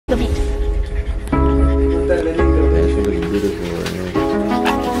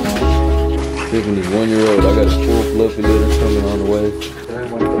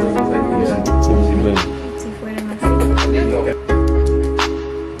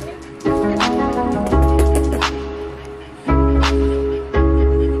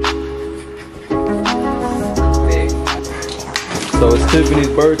Tiffany's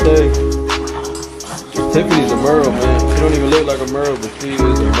birthday. Tiffany's a Merle, man. She don't even look like a Merle, but she is a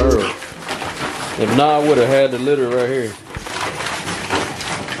Merle. If not, I would have had the litter right here.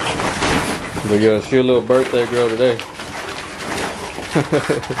 But yeah, she a little birthday girl today.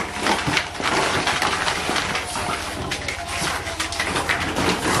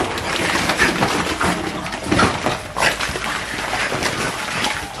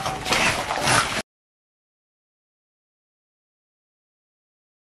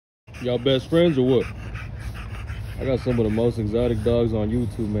 Y'all best friends or what? I got some of the most exotic dogs on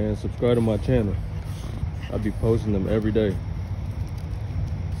YouTube, man. Subscribe to my channel. I be posting them every day.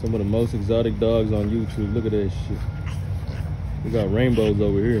 Some of the most exotic dogs on YouTube. Look at that shit. We got rainbows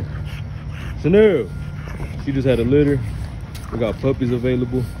over here. Chanel! She just had a litter. We got puppies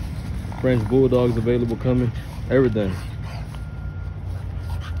available. French bulldogs available coming. Everything.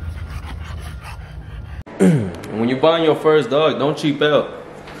 When you're buying your first dog, don't cheap out.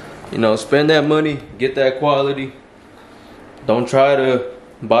 You know, spend that money, get that quality. Don't try to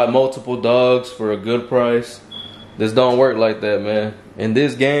buy multiple dogs for a good price. This don't work like that, man. In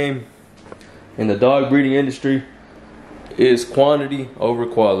this game, in the dog breeding industry, is quantity over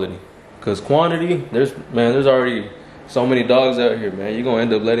quality. Cause quantity, there's already so many dogs out here, man. You're gonna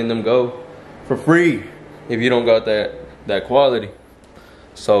end up letting them go for free if you don't got that quality.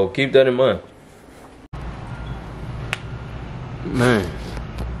 So keep that in mind. Man.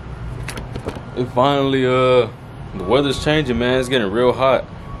 It finally, the weather's changing, man. It's getting real hot.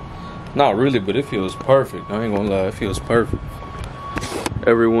 Not really, but it feels perfect. I ain't gonna lie, it feels perfect.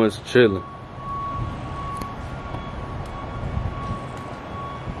 Everyone's chilling.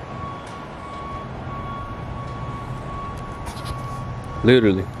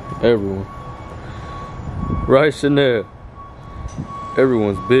 Literally, everyone. Right, Chanel?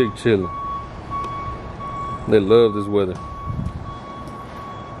 Everyone's big chilling. They love this weather.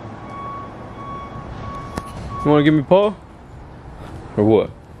 You wanna give me paw? Or what?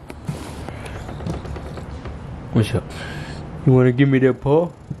 What's up? You wanna give me that paw?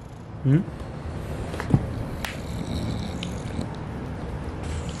 Hmm?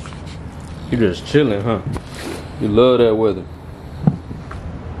 You just chilling, huh? You love that weather.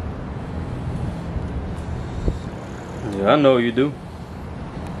 Yeah, I know you do.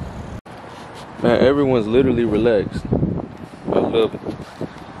 Man, everyone's literally relaxed. I love it.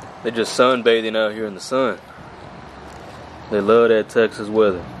 They're just sunbathing out here in the sun. They love that Texas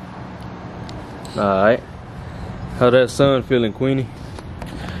weather. Alright. How that sun feeling, Queenie?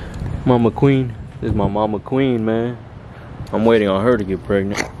 Mama Queen. This is my Mama Queen, man. I'm waiting on her to get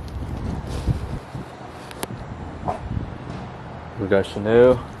pregnant. We got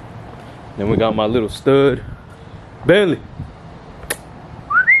Chanel. Then we got my little stud, Bentley.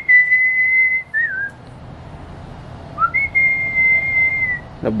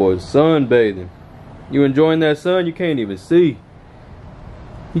 That boy's sunbathing. You enjoying that sun? You can't even see.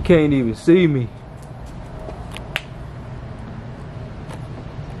 You can't even see me.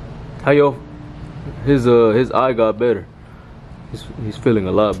 How yo? His eye got better. He's feeling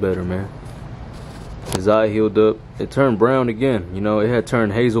a lot better, man. His eye healed up. It turned brown again. You know, it had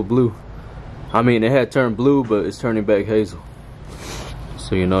turned hazel blue. I mean, it had turned blue, but it's turning back hazel.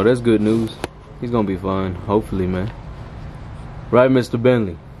 So you know, that's good news. He's gonna be fine, hopefully, man. Right, Mr.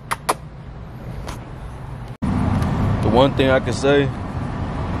 Bentley? The one thing I can say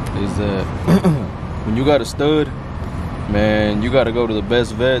is that when you got a stud, man, you gotta go to the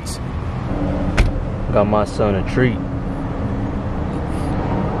best vets. Got my son a treat.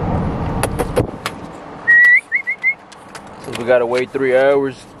 Since we gotta wait 3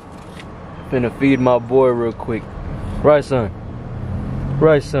 hours, finna feed my boy real quick. Right, son?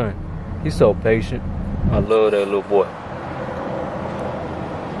 Right, son? He's so patient. I love that little boy.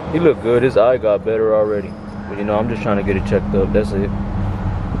 He look good. His eye got better already. But you know, I'm just trying to get it checked up. That's it.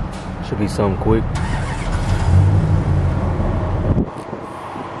 Should be something quick.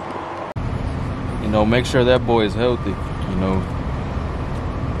 You know, make sure that boy is healthy. You know,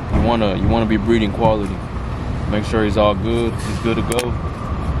 you wanna be breeding quality. Make sure he's all good. He's good to go.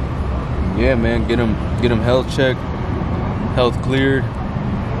 Yeah, man, get him health checked, health cleared.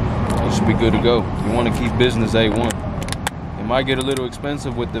 He should be good to go. You want to keep business A1. It might get a little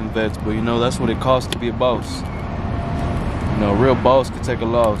expensive with them vets, but you know, that's what it costs to be a boss. You know, a real boss could take a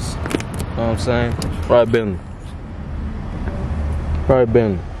loss. You know what I'm saying? Right, Bentley? Right,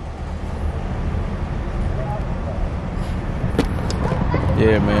 Bentley?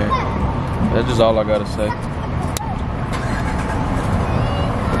 Yeah, man. That's just all I gotta say.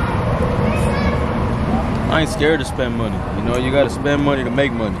 I ain't scared to spend money. You know, you gotta spend money to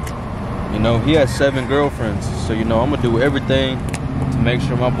make money. You know, he has 7 girlfriends, so you know, I'm gonna do everything to make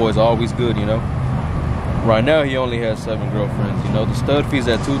sure my boy's always good, you know. Right now he only has 7 girlfriends, you know. The stud fee's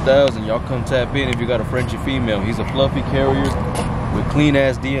at $2,000. Y'all come tap in if you got a Frenchie female. He's a fluffy carrier with clean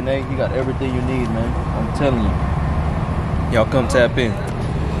ass DNA. He got everything you need, man. I'm telling you. Y'all come tap in.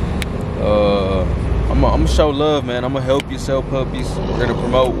 I'm gonna show love, man. I'm gonna help you sell puppies. We're gonna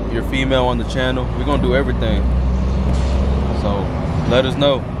promote your female on the channel. We're gonna do everything. So let us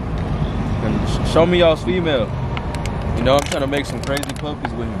know and show me y'all's female. You know, I'm trying to make some crazy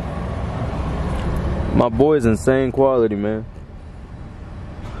puppies with him. My boy's insane quality, man.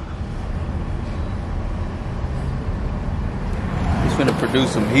 He's finna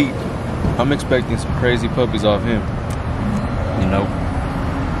produce some heat. I'm expecting some crazy puppies off him. You know.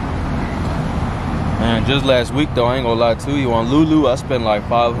 Man, just last week though, I ain't gonna lie to you, on Lulu, I spent like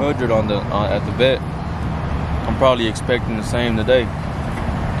 $500 at the vet. I'm probably expecting the same today.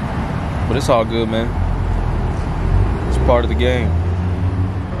 But it's all good, man. It's part of the game.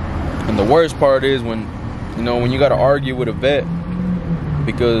 And the worst part is when, you know, when you gotta argue with a vet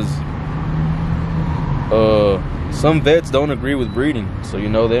because some vets don't agree with breeding. So, you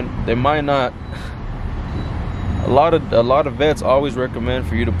know, they might not. A lot of vets always recommend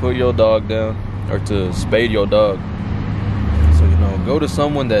for you to put your dog down or to spade your dog. So, you know, go to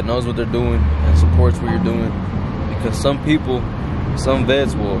someone that knows what they're doing and supports what you're doing, because some people, some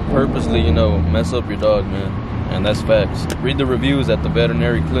vets will purposely, you know, mess up your dog, man. And that's facts. Read the reviews at the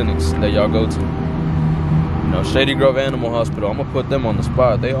veterinary clinics that y'all go to. You know, Shady Grove Animal Hospital, I'm gonna put them on the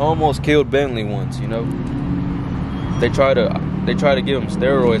spot. They almost killed Bentley once, you know. They try to give him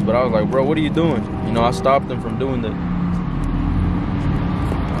steroids, but I was like, bro, what are you doing? You know, I stopped them from doing that.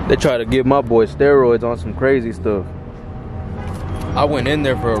 They try to give my boy steroids on some crazy stuff. I went in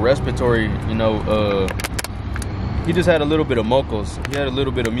there for a respiratory, you know, he just had a little bit of mocos. He had a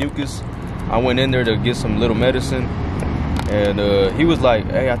little bit of mucus. I went in there to get some little medicine, and he was like,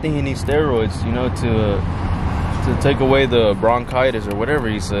 hey, I think he needs steroids, you know, to take away the bronchitis or whatever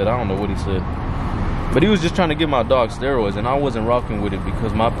he said. I don't know what he said. But he was just trying to give my dog steroids, and I wasn't rocking with it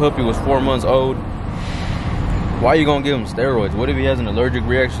because my puppy was 4 months old. Why are you gonna give him steroids? What if he has an allergic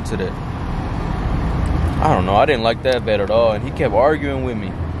reaction to that? I don't know. I didn't like that vet at all, and he kept arguing with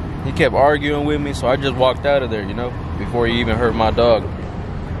me. So I just walked out of there, you know, before he even hurt my dog.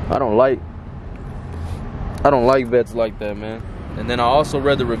 I don't like vets like that, man. And then I also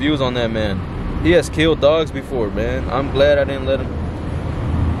read the reviews on that man. He has killed dogs before, man. I'm glad I didn't let him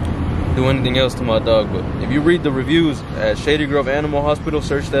do anything else to my dog. But if you read the reviews at Shady Grove Animal Hospital,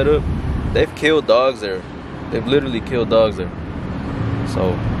 search that up, they've killed dogs there. They've literally killed dogs there.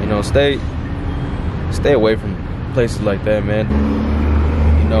 So, you know, stay away from places like that, man.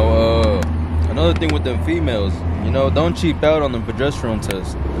 You know, another thing with them females, you know, don't cheap out on the progesterone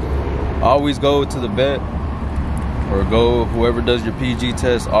test. Always go to the vet, or go, whoever does your PG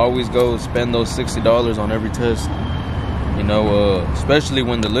test, always go spend those $60 on every test. You know, especially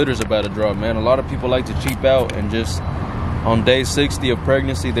when the litter's about to drop, man. A lot of people like to cheap out and just on day 60 of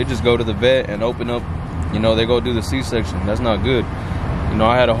pregnancy, they just go to the vet and open up, you know, they go do the C-section. That's not good. You know,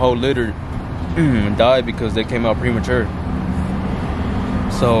 I had a whole litter die because they came out premature.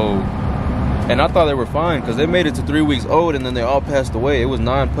 So, and I thought they were fine because they made it to 3 weeks old and then they all passed away. It was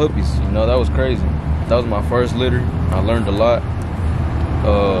 9 puppies, you know, that was crazy. That was my first litter. I learned a lot.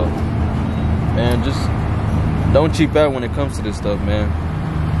 And just don't cheap out when it comes to this stuff, man.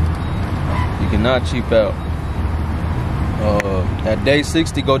 You cannot cheap out. At day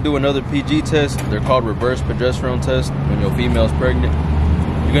 60, go do another PG test. They're called reverse progesterone test when your female's pregnant.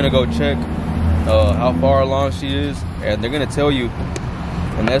 You're gonna go check how far along she is, and they're gonna tell you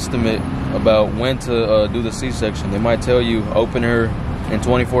an estimate about when to do the C-section. They might tell you open her in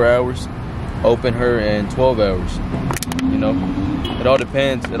 24 hours, open her in 12 hours. You know, it all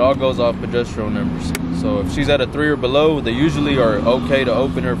depends. It all goes off progesterone numbers. So if she's at a 3 or below, they usually are okay to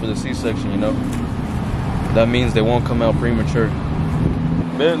open her for the C-section, you know. That means they won't come out premature.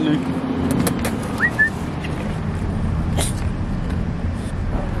 Bentley.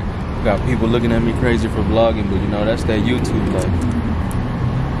 Got people looking at me crazy for vlogging, but you know, that's that YouTube life.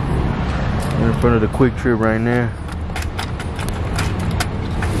 We're in front of the Quick Trip right now.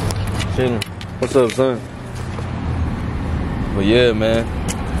 Chilling. What's up, son? But yeah, man.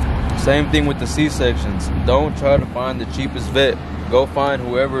 Same thing with the C-sections. Don't try to find the cheapest vet. Go find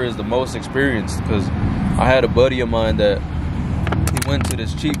whoever is the most experienced. Because I had a buddy of mine that he went to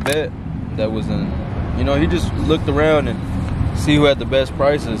this cheap vet that was in, you know, he just looked around and see who had the best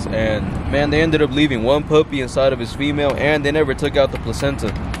prices, and man, they ended up leaving 1 puppy inside of his female, and they never took out the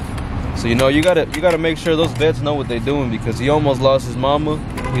placenta. So you know, you gotta make sure those vets know what they're doing, because he almost lost his mama.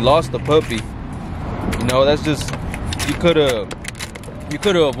 He lost the puppy. You know, that's just, you could have you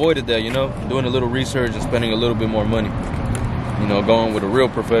could have avoided that, you know, doing a little research and spending a little bit more money. You know, going with a real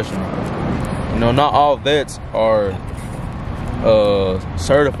professional. You know, not all vets are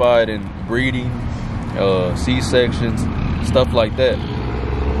certified in breeding, C-sections, stuff like that.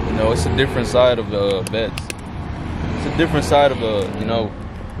 You know, it's a different side of vets. It's a different side of you know,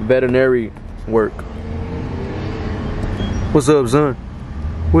 veterinary work. What's up, son?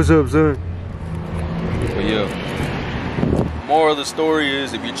 What's up, son? But yeah, moral of the story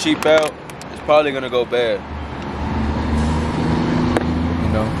is, if you cheap out, it's probably gonna go bad.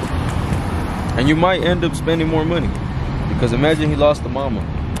 You know, and you might end up spending more money, because imagine he lost the mama.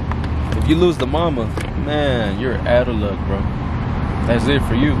 If you lose the mama, man, you're out of luck, bro. That's it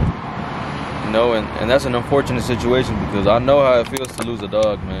for you. You know, and that's an unfortunate situation, because I know how it feels to lose a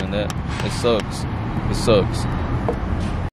dog, man. It sucks. It sucks.